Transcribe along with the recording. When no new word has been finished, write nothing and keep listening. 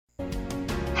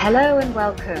Hello and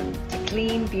welcome to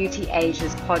Clean Beauty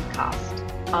Asia's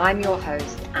podcast. I'm your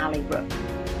host, Ali Rook.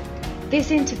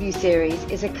 This interview series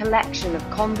is a collection of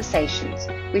conversations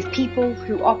with people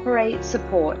who operate,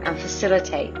 support, and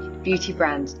facilitate beauty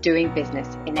brands doing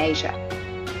business in Asia.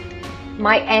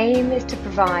 My aim is to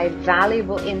provide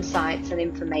valuable insights and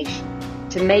information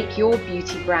to make your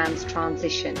beauty brand's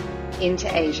transition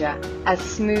into Asia as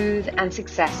smooth and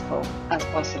successful as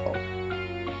possible.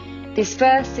 This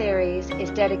first series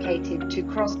is dedicated to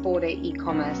cross-border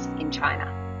e-commerce in China,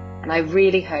 and I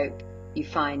really hope you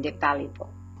find it valuable.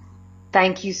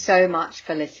 Thank you so much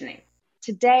for listening.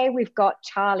 Today we've got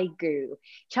Charlie Gu.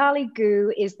 Charlie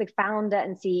Gu is the founder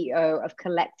and CEO of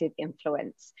Collective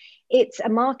Influence. It's a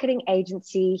marketing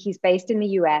agency. He's based in the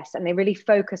US, and they really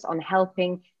focus on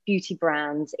helping beauty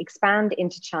brands expand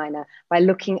into China by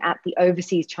looking at the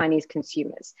overseas Chinese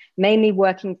consumers, mainly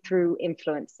working through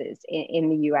influencers in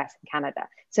the US and Canada.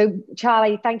 So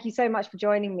Charlie, thank you so much for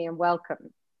joining me and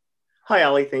welcome. Hi,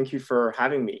 Ali. Thank you for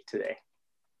having me today.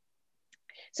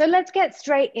 So let's get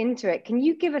straight into it. Can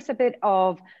you give us a bit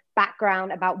of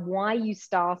background about why you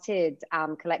started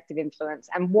Collective Influence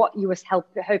and what you were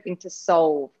hoping to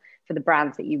solve for the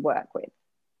brands that you work with?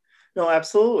 No,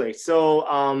 absolutely.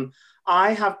 So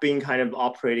I have been kind of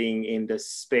operating in the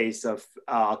space of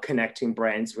connecting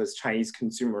brands with Chinese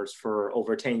consumers for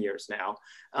over 10 years now.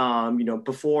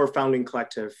 Before founding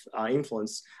Collective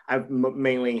Influence, I've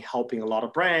mainly helping a lot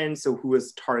of brands who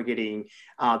was targeting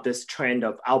this trend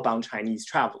of outbound Chinese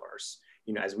travelers.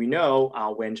 As we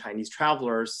know, when Chinese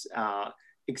travelers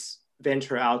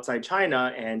venture outside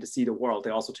China and to see the world,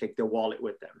 they also take their wallet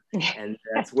with them. And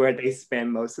that's where they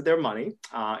spend most of their money.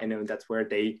 And then that's where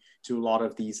they do a lot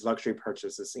of these luxury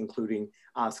purchases, including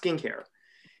skincare.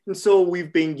 And so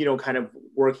we've been, kind of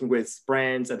working with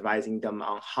brands, advising them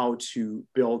on how to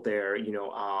build their,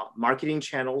 marketing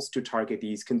channels to target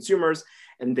these consumers,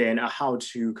 and then how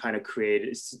to kind of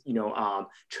create,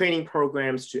 training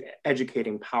programs to educate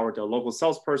and empower the local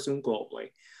salesperson globally.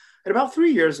 And about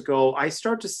 3 years ago, I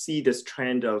started to see this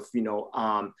trend of,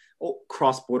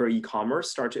 cross-border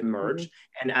e-commerce start to emerge.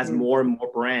 Mm-hmm. And as more and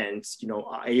more brands,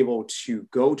 are able to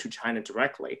go to China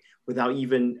directly without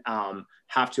even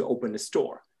have to open a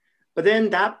store. But then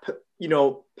that,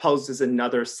 poses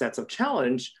another set of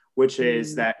challenge, which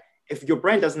is that if your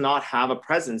brand does not have a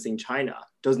presence in China,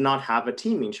 does not have a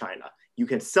team in China, you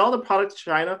can sell the product to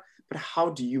China, but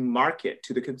how do you market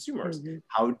to the consumers? Mm-hmm.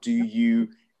 How do you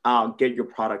get your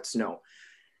products known?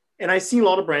 And I see a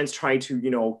lot of brands trying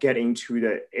to, get into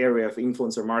the area of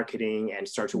influencer marketing and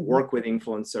start to work with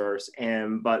influencers.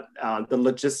 But the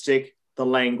logistic, the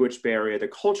language barrier, the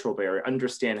cultural barrier,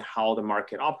 understand how the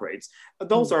market operates.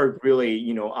 Those are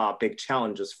really, big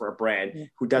challenges for a brand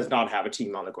who does not have a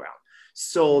team on the ground.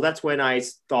 So that's when I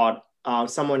thought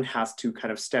someone has to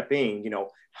kind of step in,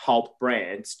 help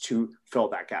brands to fill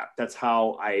that gap. That's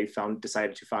how I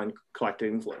decided to found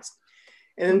Collective Influence.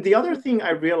 And the other thing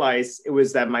I realized, it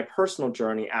was that my personal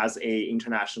journey as a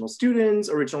international student,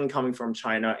 originally coming from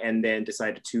China, and then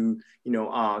decided to,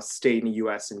 stay in the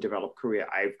US and develop Korea.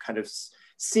 I've kind of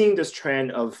seen this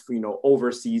trend of,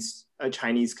 overseas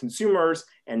Chinese consumers,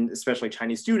 and especially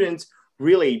Chinese students,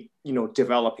 really,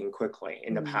 developing quickly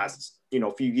in the past,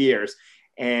 few years.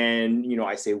 And,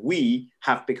 I say we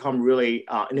have become really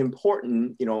an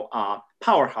important,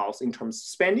 powerhouse in terms of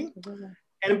spending.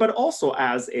 But also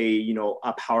as a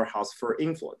powerhouse for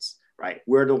influence, right?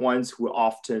 We're the ones who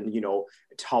often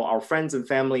tell our friends and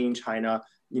family in China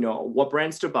what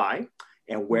brands to buy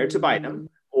and where to buy them,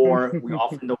 or we're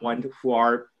often the ones who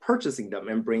are purchasing them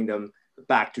and bring them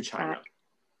back to China.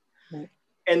 Right.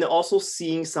 And also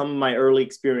seeing some of my early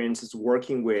experiences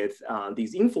working with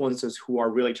these influencers who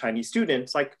are really Chinese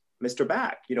students, like Mr.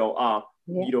 Back.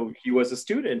 He was a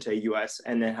student at US,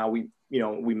 and then how we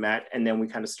met, and then we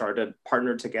kind of started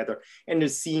partnered together. And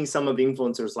just seeing some of the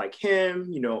influencers like him,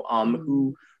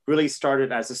 who really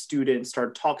started as a student,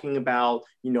 started talking about,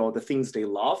 the things they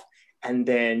love, and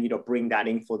then, bring that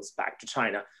influence back to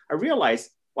China. I realized,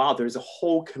 wow, there's a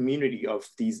whole community of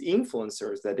these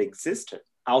influencers that existed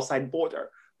outside border,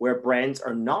 where brands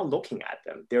are not looking at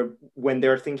them. When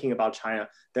they're thinking about China,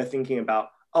 they're thinking about,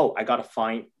 oh, I got to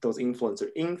find those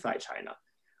influencers inside China.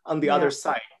 On the other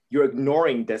side, you're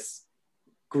ignoring this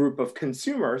group of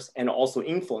consumers and also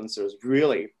influencers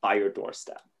really by your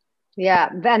doorstep. Yeah,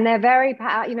 and they're very,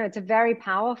 it's a very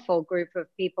powerful group of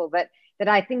people that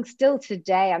I think still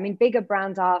today, I mean, bigger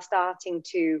brands are starting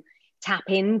to tap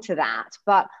into that.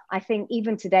 But I think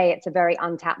even today, it's a very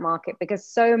untapped market because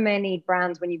so many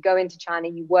brands, when you go into China,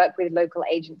 you work with local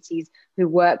agencies who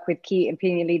work with key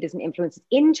opinion leaders and influencers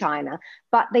in China,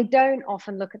 but they don't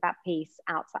often look at that piece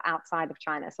outside of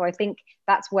China. So I think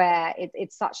that's where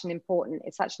it's such an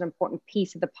important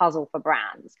piece of the puzzle for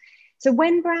brands. So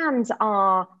when brands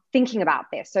are thinking about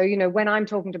this, so, when I'm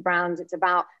talking to brands, it's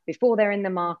about before they're in the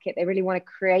market, they really want to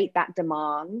create that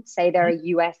demand, say they're a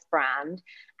US brand,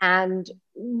 and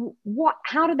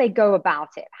how do they go about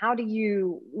it?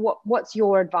 What's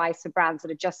your advice for brands that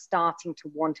are just starting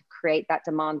to want to create that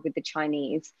demand with the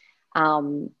Chinese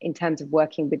in terms of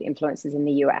working with influencers in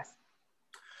the US?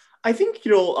 I think,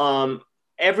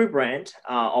 every brand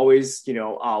always,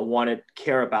 want to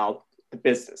care about the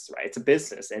business, right? It's a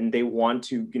business, and they want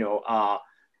to,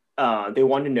 they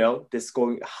want to know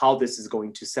how this is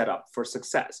going to set up for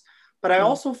success. But I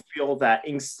also feel that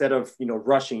instead of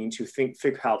rushing to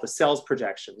figure out the sales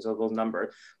projections of those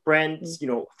numbers, brands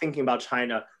thinking about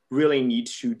China really need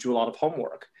to do a lot of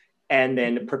homework and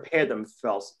then prepare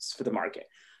themselves for the market.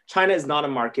 China is not a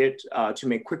market to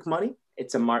make quick money.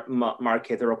 It's a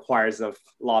market that requires a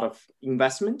lot of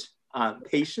investment,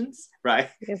 patience, right?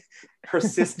 Yes.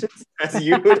 Persistence, as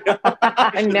you would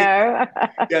know.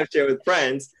 share with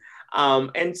friends.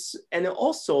 And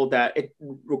also that it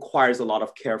requires a lot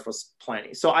of careful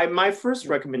planning. So my first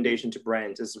recommendation to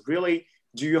brands is really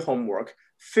do your homework,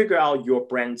 figure out your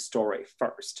brand story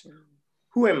first.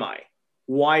 Who am I?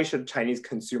 Why should Chinese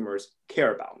consumers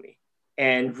care about me?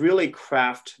 And really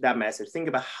craft that message. Think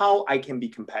about how I can be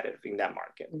competitive in that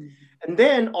market. And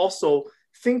then also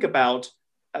think about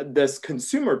this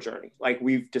consumer journey, like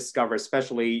we've discovered,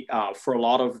 especially for a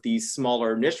lot of these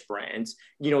smaller niche brands,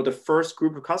 the first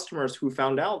group of customers who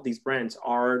found out these brands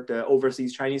are the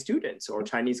overseas Chinese students or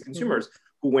Chinese consumers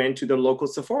who went to their local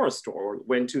Sephora store, or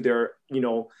went to their,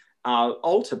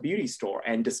 Ulta beauty store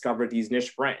and discovered these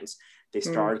niche brands. They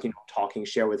start, talking,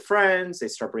 share with friends. They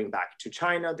start bringing back to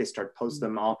China. They start post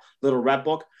them on little red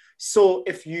book. So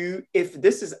if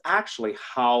this is actually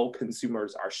how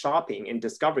consumers are shopping and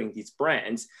discovering these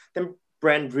brands, then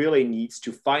brand really needs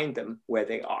to find them where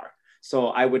they are. So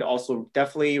I would also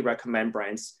definitely recommend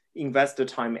brands invest the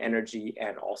time, energy,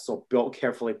 and also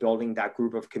carefully building that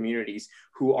group of communities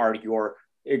who are your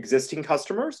existing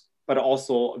customers, but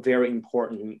also very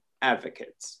important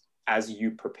advocates as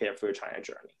you prepare for your China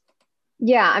journey.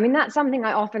 Yeah, I mean, that's something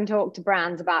I often talk to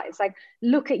brands about. It's like,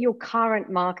 look at your current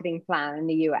marketing plan in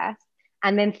the US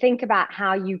and then think about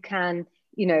how you can,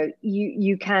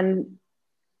 you can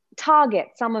target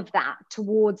some of that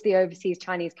towards the overseas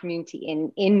Chinese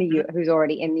community in the U who's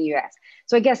already in the US.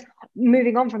 So I guess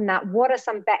moving on from that, what are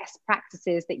some best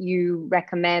practices that you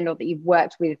recommend or that you've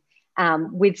worked with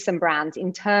some brands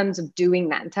in terms of doing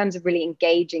that, in terms of really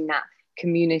engaging that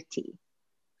community?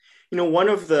 One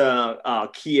of the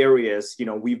key areas,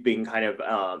 we've been kind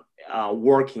of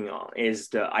working on is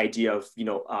the idea of,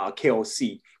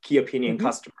 KOC, key opinion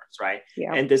customers, right?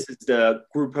 Yeah. And this is the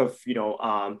group of,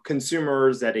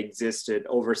 consumers that existed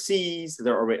overseas.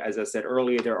 They're already, as I said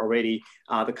earlier, they're already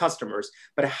the customers,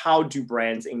 but how do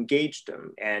brands engage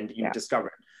them and discover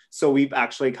it? So we've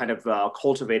actually kind of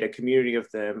cultivated a community of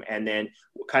them and then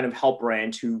kind of help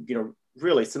brand to,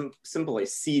 really simply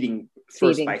seeding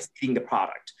first by seeding the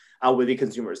product. With the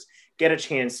consumers, get a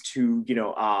chance to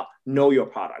know your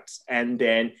products, and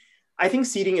then I think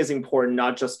seeding is important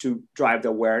not just to drive the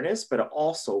awareness, but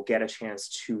also get a chance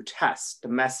to test the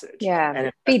message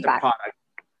and feedback.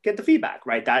 Get the feedback,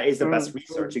 right? That is the best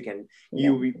research. You can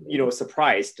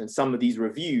surprised, and some of these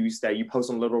reviews that you post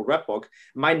on Little Red Book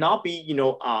might not be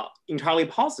entirely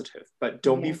positive, but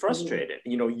don't be frustrated.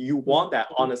 You want that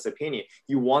honest opinion.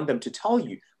 You want them to tell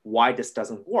you why this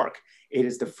doesn't work. It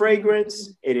is the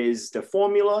fragrance, it is the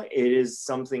formula, it is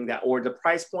something that, or the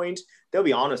price point, they'll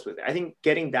be honest with it. I think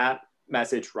getting that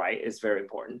message right is very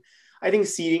important. I think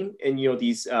seeding and,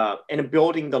 these, and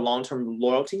building the long-term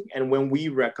loyalty. And when we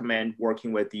recommend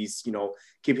working with these,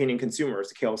 key opinion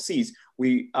consumers, KOCs,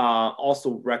 we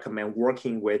also recommend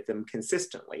working with them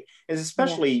consistently. And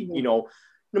especially,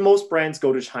 most brands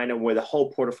go to China with a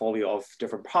whole portfolio of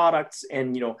different products.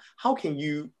 And, how can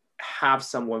you have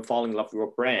someone fall in love with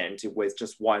your brand with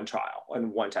just one trial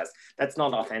and one test? That's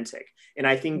not authentic. And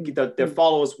I think that their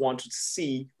followers want to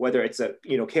see, whether it's a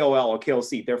KOL or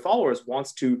KOC, their followers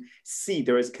wants to see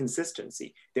there is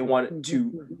consistency. They want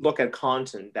to look at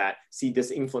content that see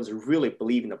this influencer really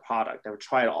believe in the product. I've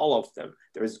tried all of them.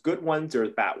 There's good ones,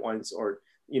 there's bad ones, or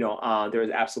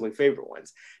there's absolutely favorite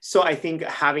ones. So I think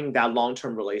having that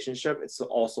long-term relationship, it's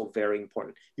also very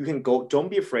important. You can don't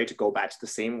be afraid to go back to the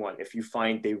same one if you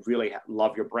find they really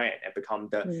love your brand and become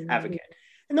the advocate.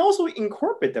 And also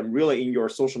incorporate them really in your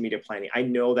social media planning. I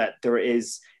know that there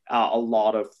is a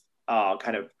lot of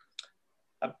kind of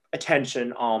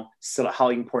attention on how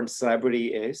important celebrity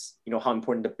is, how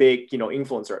important the big,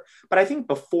 influencer. But I think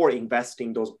before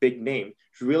investing those big names,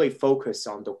 really focus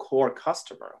on the core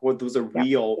customer, or those are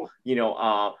real,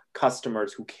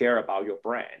 customers who care about your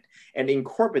brand, and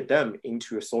incorporate them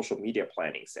into your social media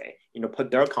planning, say,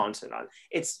 put their content on.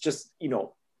 It's just,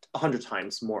 100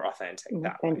 times more authentic.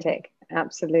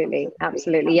 Absolutely.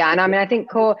 Yeah. And I mean, I think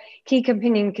key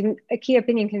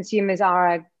opinion consumers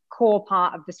are a core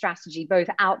part of the strategy, both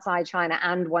outside China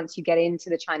and once you get into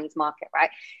the Chinese market, right?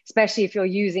 Especially if you're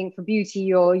using for beauty,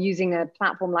 you're using a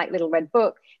platform like Little Red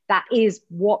Book. That is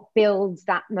what builds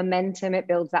that momentum. It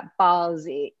builds that buzz,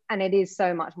 and it is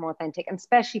so much more authentic, and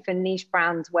especially for niche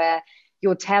brands where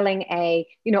you're telling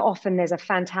often there's a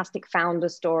fantastic founder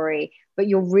story, but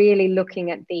you're really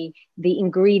looking at the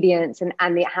ingredients and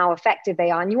how effective they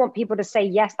are. And you want people to say,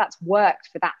 yes, that's worked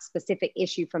for that specific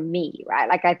issue for me, right?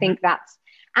 Like, I think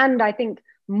and I think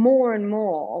more and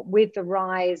more with the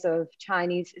rise of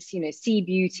Chinese, C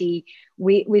beauty,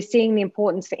 we're seeing the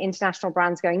importance for international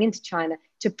brands going into China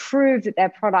to prove that their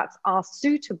products are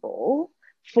suitable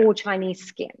for Chinese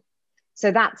skin. So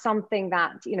that's something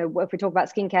that, if we talk about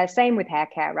skincare, same with hair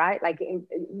care, right? Like it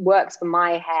works for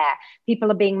my hair. People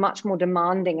are being much more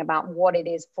demanding about what it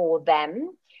is for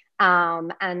them.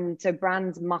 And so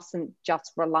brands mustn't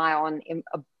just rely on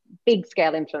big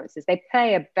scale influencers. They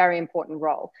play a very important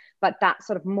role, but that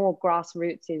sort of more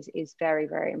grassroots is very,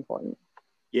 very important.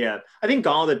 Yeah, I think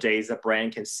gone are the days that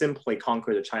brand can simply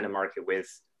conquer the China market with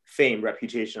fame,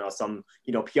 reputation, or some,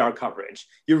 PR coverage.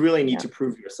 You really need to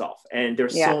prove yourself. And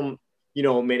there's so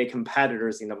many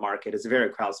competitors in the market. It's a very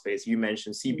crowded space. You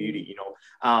mentioned C beauty,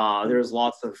 there's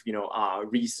lots of,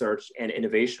 research and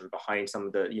innovation behind some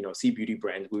of the, C beauty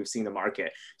brands we've seen in the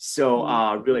market. So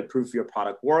really prove your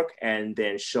product work, and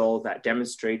then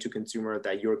demonstrate to consumer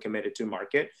that you're committed to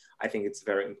market. I think it's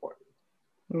very important.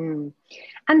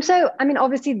 And so, I mean,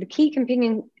 obviously the key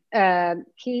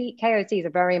KOCs are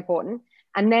very important.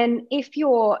 And then if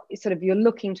you're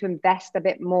looking to invest a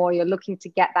bit more, you're looking to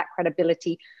get that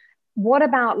credibility, what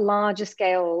about larger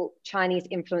scale Chinese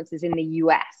influencers in the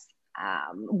US?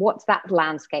 What's that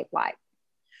landscape like?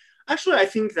 Actually, I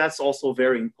think that's also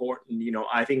very important.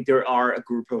 I think there are a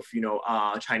group of,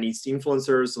 Chinese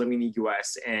influencers living in the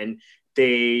US, and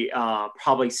they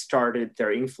probably started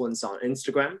their influence on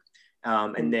Instagram.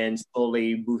 And then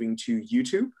slowly moving to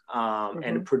YouTube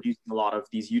and producing a lot of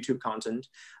these YouTube content.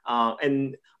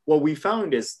 And what we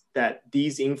found is that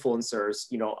these influencers,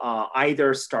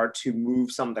 either start to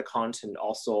move some of the content,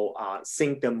 also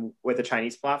sync them with a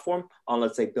Chinese platform on,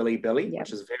 let's say, Bilibili,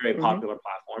 which is a very popular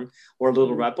platform, or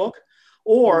Little Red Book,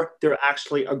 or they're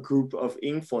actually a group of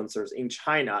influencers in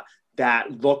China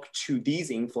that look to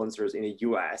these influencers in the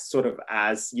US sort of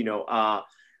as,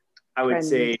 I would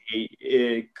say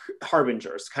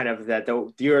harbingers, kind of that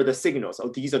they are the signals. Oh,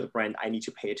 these are the brand I need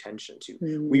to pay attention to.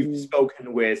 We've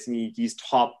spoken with these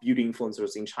top beauty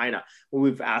influencers in China.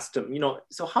 We've asked them,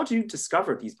 so how do you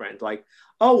discover these brands? Like,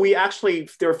 oh,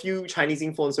 there are a few Chinese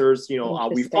influencers,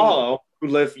 we follow who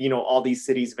live, all these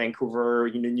cities, Vancouver,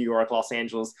 New York, Los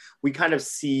Angeles. We kind of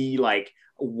see like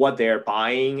what they're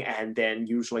buying, and then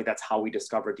usually that's how we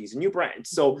discover these new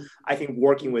brands. So I think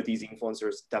working with these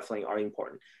influencers definitely are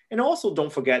important. And also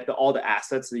don't forget that all the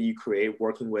assets that you create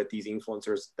working with these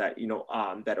influencers that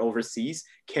that overseas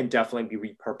can definitely be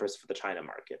repurposed for the China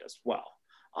market as well.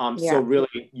 So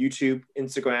really YouTube,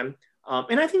 Instagram,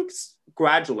 and I think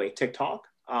gradually TikTok,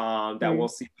 that we'll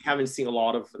see. We haven't seen a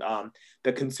lot of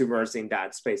the consumers in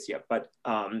that space yet, but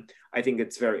I think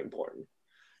it's very important.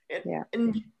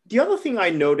 And the other thing I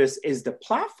noticed is the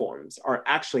platforms are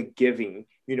actually giving,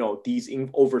 these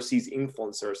overseas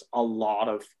influencers a lot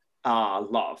of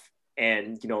love,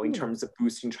 and, in terms of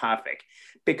boosting traffic,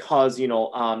 because,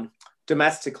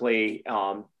 domestically,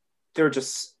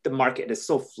 the market is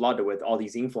so flooded with all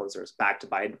these influencers backed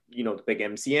by, the big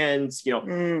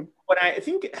MCNs, What I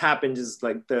think happens is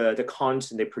like the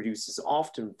content they produce is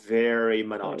often very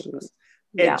monotonous.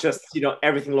 It just,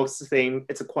 everything looks the same.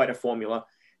 It's quite a formula.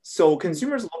 So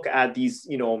consumers look at these,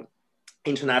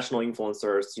 international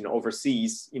influencers,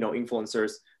 overseas,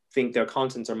 influencers, think their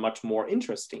contents are much more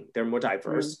interesting. They're more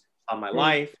diverse on my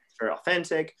life, very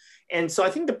authentic. And so I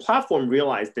think the platform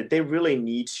realized that they really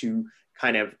need to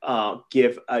kind of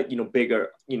give a bigger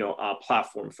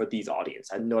platform for these audience.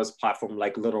 I know a platform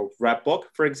like Little Red Book,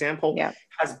 for example,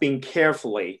 has been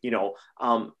carefully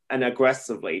and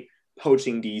aggressively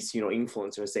poaching these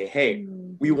influencers, say, hey,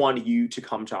 we want you to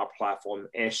come to our platform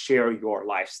and share your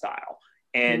lifestyle.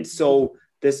 And so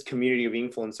this community of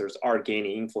influencers are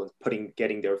gaining influence,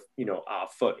 getting their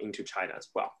foot into China as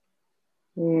well.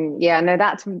 Yeah, no,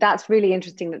 that's really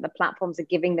interesting that the platforms are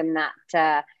giving them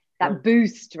that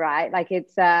boost, right? Like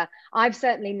it's I've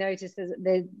certainly noticed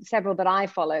there's several that I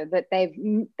follow that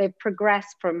they've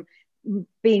progressed from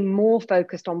being more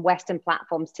focused on Western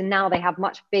platforms to now they have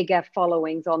much bigger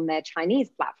followings on their Chinese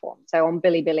platform. So on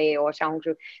Bilibili or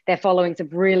Xiaohongshu, their followings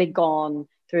have really gone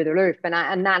through the roof,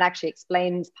 and that actually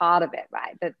explains part of it,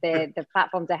 right? That the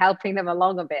platforms are helping them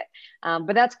along a bit,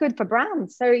 but that's good for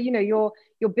brands. So you're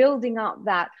building up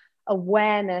that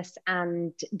awareness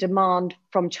and demand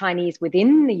from Chinese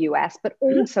within the US, but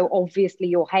also obviously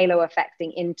you're halo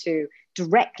affecting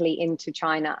directly into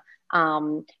China.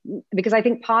 Because I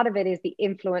think part of it is the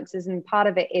influences, and part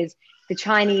of it is the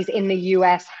Chinese in the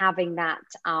US having that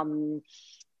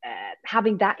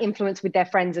influence with their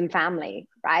friends and family,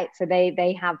 right? So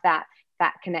they have that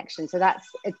connection. So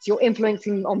you're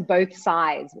influencing on both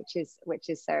sides, which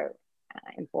is so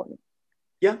important.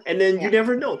 Yeah, and then you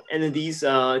never know. And then these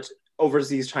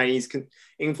overseas Chinese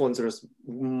influencers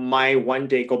might one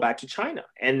day go back to China.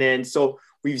 And then so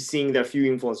we've seen the few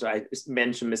influencers, I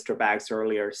mentioned Mr. Bags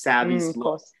earlier, Savvy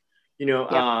Slow. There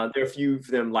are a few of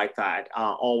them like that,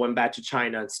 all went back to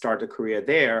China and started a career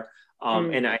there.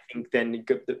 And I think then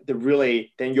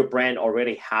then your brand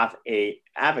already have a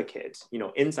advocate,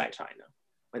 inside China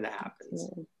when that happens.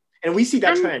 And we see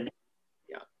that trend.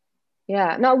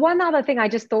 Yeah. Now, one other thing I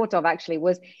just thought of actually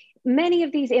was many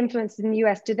of these influencers in the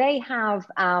US, do they have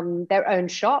their own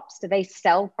shops? Do they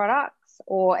sell products?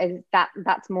 Or is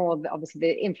that's more, obviously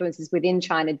the influencers within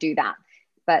China do that.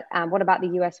 But what about the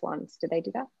US ones? Do they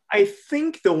do that? I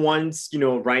think the ones,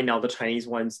 right now, the Chinese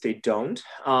ones, they don't.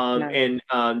 No. And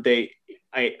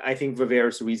I think for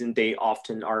various reasons, they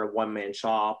often are a one-man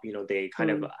shop. They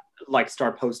kind of like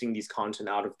start posting these content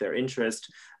out of their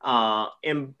interest.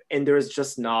 And there's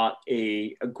just not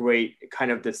a great kind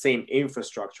of the same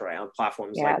infrastructure on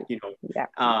platforms like,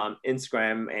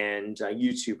 Instagram and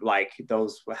YouTube, like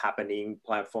those were happening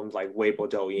platforms like Weibo,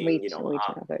 Douyin,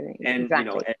 and, and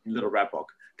Little Red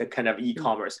Book, the kind of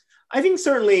e-commerce. I think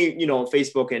certainly,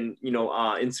 Facebook and,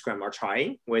 Instagram are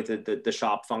trying with the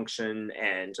shop function.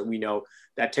 And we know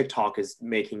that TikTok is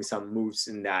making some moves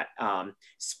in that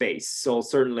space. So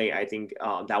certainly, I think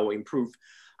that will improve.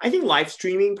 I think live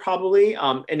streaming probably,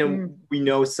 and then we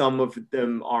know some of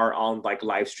them are on like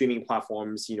live streaming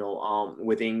platforms,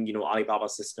 within, Alibaba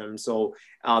system. So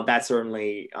that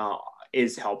certainly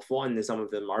is helpful. And then some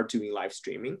of them are doing live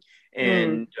streaming.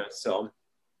 And so.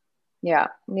 Yeah.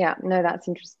 No, that's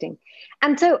interesting.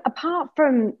 And so apart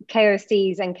from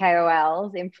KOCs and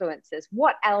KOLs, influencers,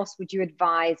 what else would you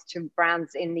advise to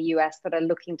brands in the US that are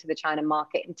looking to the China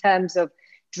market in terms of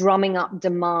drumming up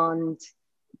demand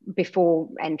before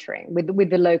entering with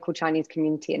the local Chinese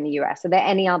community in the US? Are there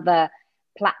any other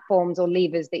platforms or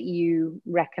levers that you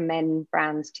recommend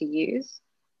brands to use?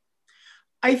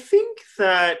 I think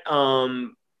that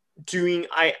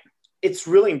it's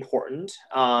really important,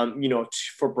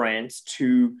 for brands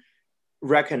to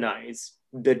recognize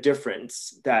the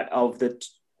difference that of the,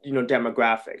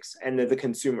 demographics and the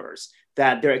consumers,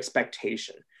 that their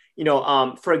expectation,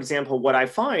 for example, what I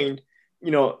find,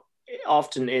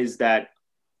 often is that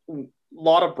a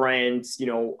lot of brands,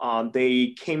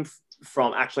 they came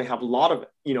from actually have a lot of,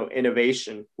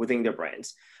 innovation within their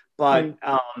brands. But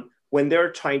when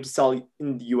they're trying to sell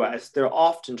in the US, they're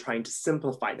often trying to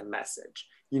simplify the message.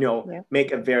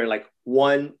 Make a very like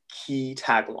one key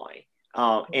tagline.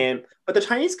 But the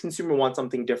Chinese consumer wants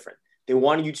something different. They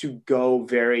want you to go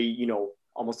very,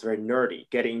 almost very nerdy,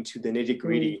 getting into the nitty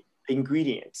gritty, the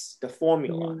ingredients, the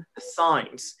formula, the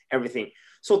science, everything.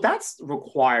 So that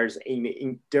requires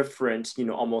a different,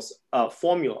 almost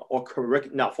formula or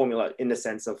not formula in the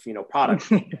sense of, product,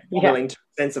 formula in the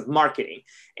sense of marketing.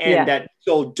 And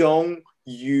so don't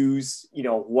use,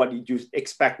 what you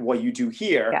expect, what you do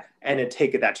here, and then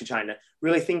take that to China.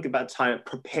 Really think about time,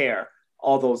 prepare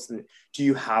all those. Do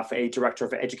you have a director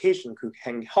of education who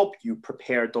can help you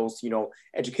prepare those,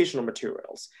 educational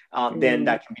materials? Then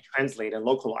that can be translated and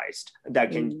localized.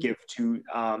 That can give to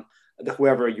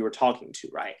whoever you were talking to,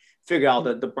 right? Figure out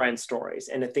the brand stories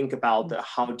and then think about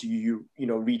how do you,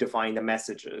 redefine the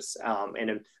messages and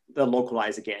then the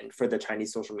localize again for the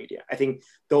Chinese social media. I think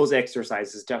those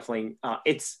exercises definitely,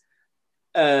 it's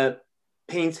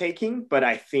painstaking, but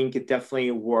I think it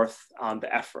definitely worth the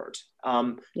effort.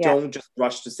 Yeah. Don't just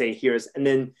rush to say here's, and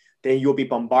then you'll be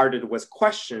bombarded with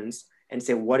questions and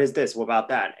say, what is this? What about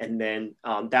that? And then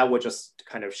that would just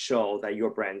kind of show that your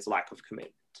brand's lack of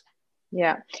commitment.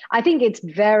 Yeah, I think it's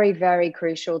very, very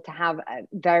crucial to have a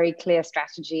very clear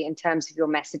strategy in terms of your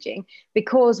messaging,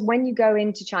 because when you go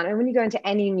into China, when you go into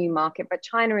any new market, but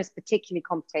China is particularly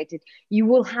complicated, you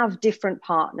will have different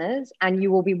partners and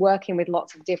you will be working with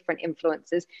lots of different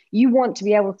influencers. You want to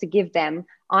be able to give them,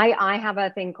 I have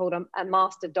a thing called a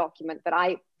master document that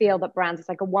I feel that brands, it's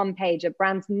like a one-pager.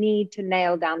 Brands need to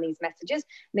nail down these messages.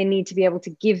 They need to be able to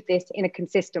give this in a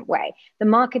consistent way. The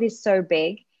market is so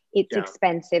big. It's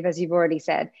expensive, as you've already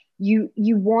said. You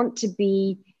want to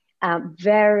be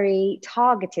very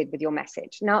targeted with your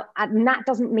message. Now, and that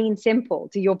doesn't mean simple,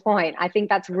 to your point. I think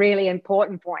that's really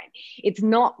important point. It's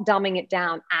not dumbing it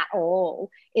down at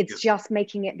all. It's just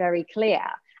making it very clear.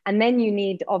 And then you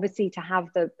need, obviously, to have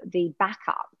the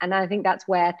backup. And I think that's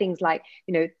where things like,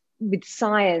 with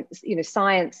science,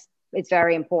 science is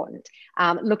very important.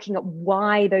 Looking at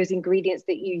why those ingredients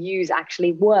that you use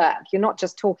actually work. You're not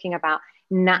just talking about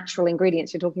natural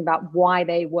ingredients, you're talking about why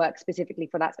they work specifically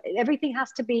for that. Everything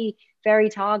has to be very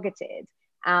targeted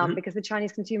because the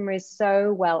Chinese consumer is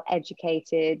so well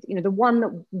educated. The one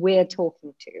that we're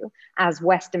talking to as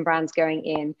Western brands going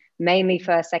in, mainly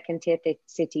first, second tier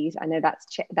cities. I know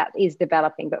that is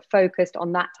developing, but focused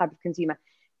on that type of consumer.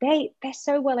 They're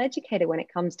so well educated when it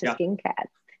comes to skincare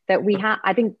that we have.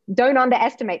 I think don't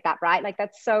underestimate that, right? Like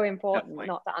that's so important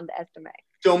not to underestimate.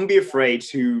 Don't be afraid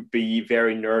to be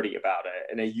very nerdy about it.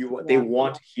 And they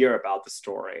want to hear about the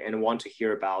story and want to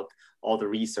hear about all the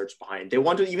research behind it. They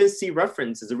want to even see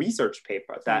references, a research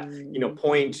paper that,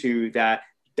 point to that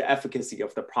the efficacy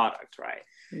of the product, right?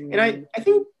 And I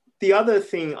think the other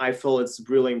thing I feel is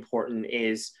really important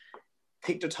is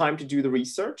take the time to do the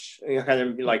research. Kind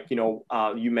of like,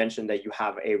 you mentioned that you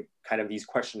have a kind of these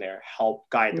questionnaire help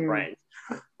guide the brand.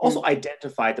 Also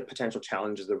identify the potential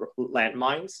challenges, the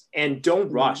landmines, and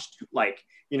don't rush to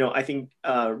I think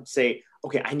say,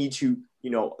 okay, I need to,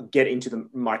 get into the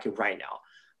market right now.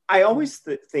 I always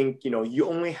think, you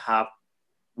only have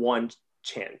one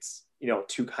chance,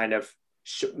 to kind of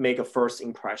make a first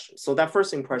impression. So that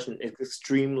first impression is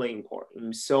extremely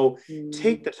important. So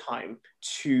take the time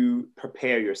to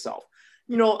prepare yourself.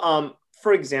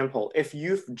 For example, if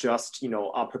you've just,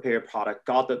 prepare a product,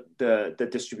 got the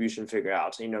distribution figured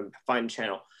out, find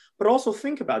channel, but also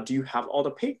think about, do you have all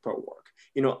the paperwork?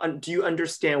 Do you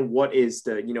understand what is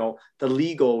the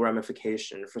legal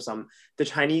ramification for the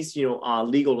Chinese,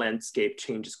 legal landscape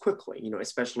changes quickly,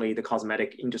 especially the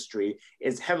cosmetic industry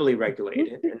is heavily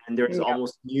regulated and there's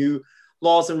almost new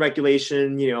laws and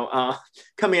regulation,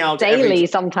 coming out daily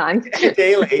sometimes.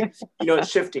 Daily,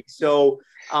 shifting. So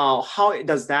how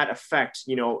does that affect,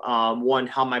 one,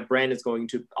 how my brand is going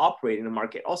to operate in the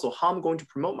market? Also, how I'm going to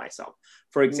promote myself.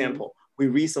 For example, we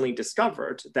recently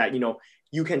discovered that,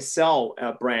 you can sell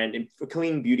a brand in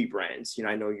clean beauty brands.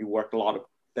 I know you work a lot of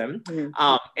them.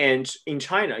 And in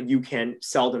China, you can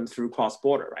sell them through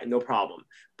cross-border, right? No problem.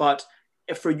 But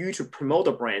for you to promote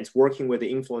the brands, working with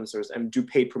the influencers and do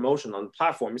paid promotion on the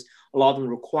platforms, a lot of them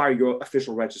require your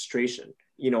official registration,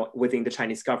 within the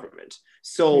Chinese government.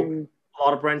 So a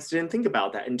lot of brands didn't think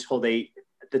about that until the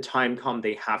time come,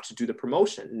 they have to do the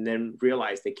promotion and then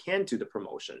realize they can't do the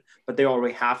promotion, but they're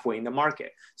already halfway in the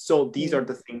market. So these are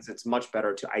the things that's much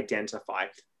better to identify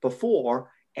before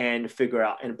and figure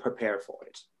out and prepare for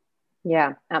it.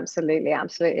 Yeah, absolutely.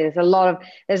 There's a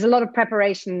lot of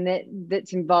preparation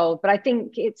that's involved, but I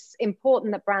think it's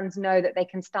important that brands know that they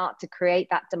can start to create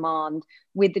that demand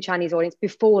with the Chinese audience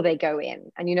before they go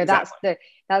in. And exactly.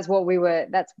 that's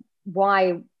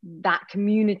why that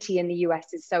community in the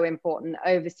US is so important.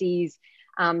 Overseas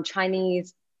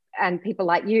Chinese and people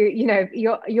like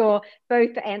you're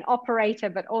both an operator,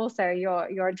 but also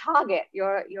you're a target.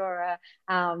 You're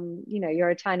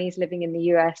a Chinese living in the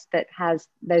US that has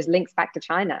those links back to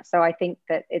China. So I think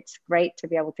that it's great to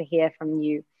be able to hear from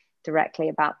you directly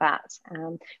about that.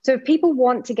 So if people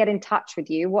want to get in touch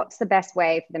with you, what's the best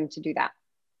way for them to do that?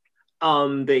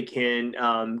 They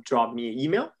can drop me an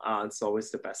email. It's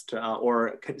always the best,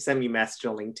 or send me a message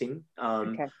on LinkedIn.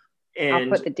 Okay. And I'll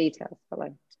put the details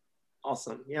below.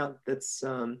 Awesome. Yeah, that's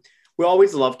we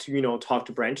always love to talk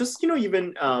to brands, just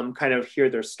even kind of hear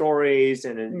their stories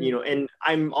and and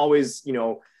I'm always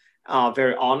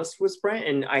very honest with brand,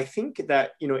 and I think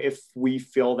that if we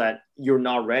feel that you're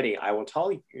not ready, I will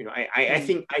tell you. I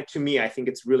think to me I think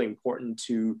it's really important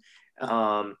to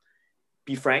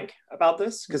be frank about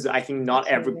this, because I think not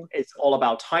it's all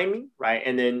about timing, right?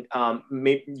 And then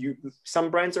maybe some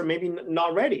brands are maybe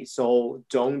not ready, so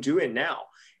don't do it now.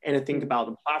 And to think about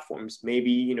the platforms,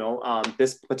 maybe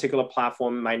this particular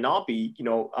platform might not be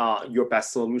your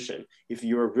best solution if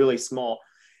you're really small.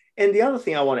 And the other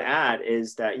thing I want to add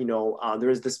is that there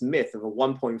is this myth of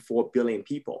 1.4 billion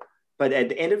people, but at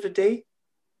the end of the day,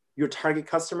 your target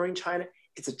customer in China,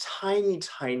 it's a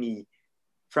tiny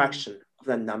fraction of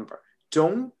that number.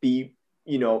 Don't be,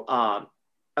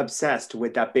 obsessed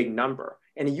with that big number.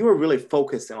 And you are really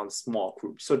focusing on small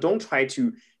groups. So don't try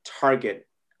to target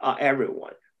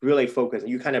everyone. Really focus.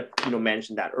 You kind of,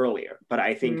 mentioned that earlier. But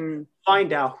I think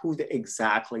find out who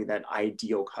exactly that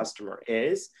ideal customer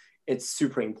is. It's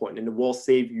super important, and it will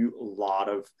save you a lot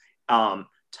of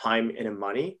time and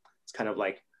money. It's kind of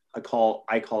like I call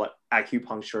it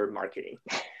acupuncture marketing.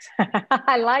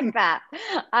 I like that.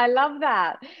 I love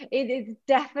that. It's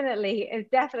definitely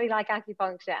like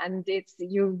acupuncture, and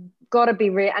you've got to be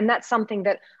real. And that's something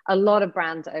that a lot of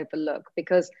brands overlook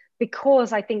because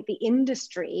I think the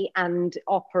industry and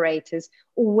operators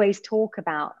always talk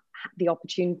about the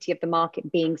opportunity of the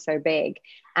market being so big.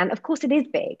 And of course it is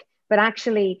big, but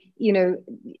actually,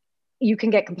 you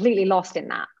can get completely lost in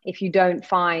that if you don't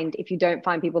find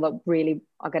people that really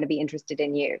are going to be interested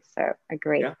in you. So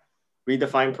agree. Yeah. Read the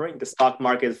fine print. The stock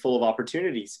market is full of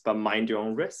opportunities, but mind your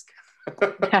own risk.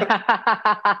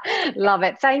 Love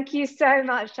it. Thank you so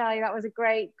much, Charlie. That was a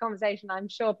great conversation. I'm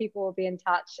sure people will be in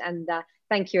touch, and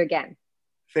thank you again.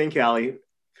 Thank you, Ali,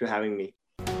 for having me.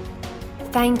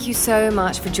 Thank you so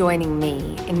much for joining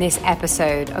me in this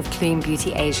episode of Clean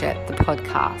Beauty Asia, the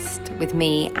podcast, with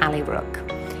me, Ali Rook.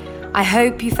 I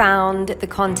hope you found the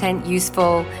content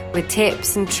useful with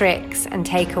tips and tricks and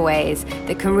takeaways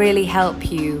that can really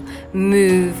help you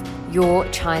move your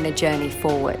China journey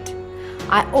forward.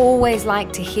 I always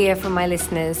like to hear from my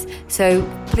listeners, so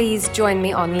please join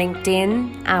me on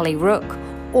LinkedIn, Ali Rook,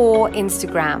 or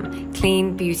Instagram,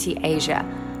 Clean Beauty Asia,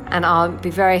 and I'll be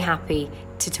very happy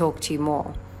to talk to you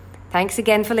more. Thanks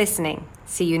again for listening.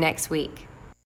 See you next week.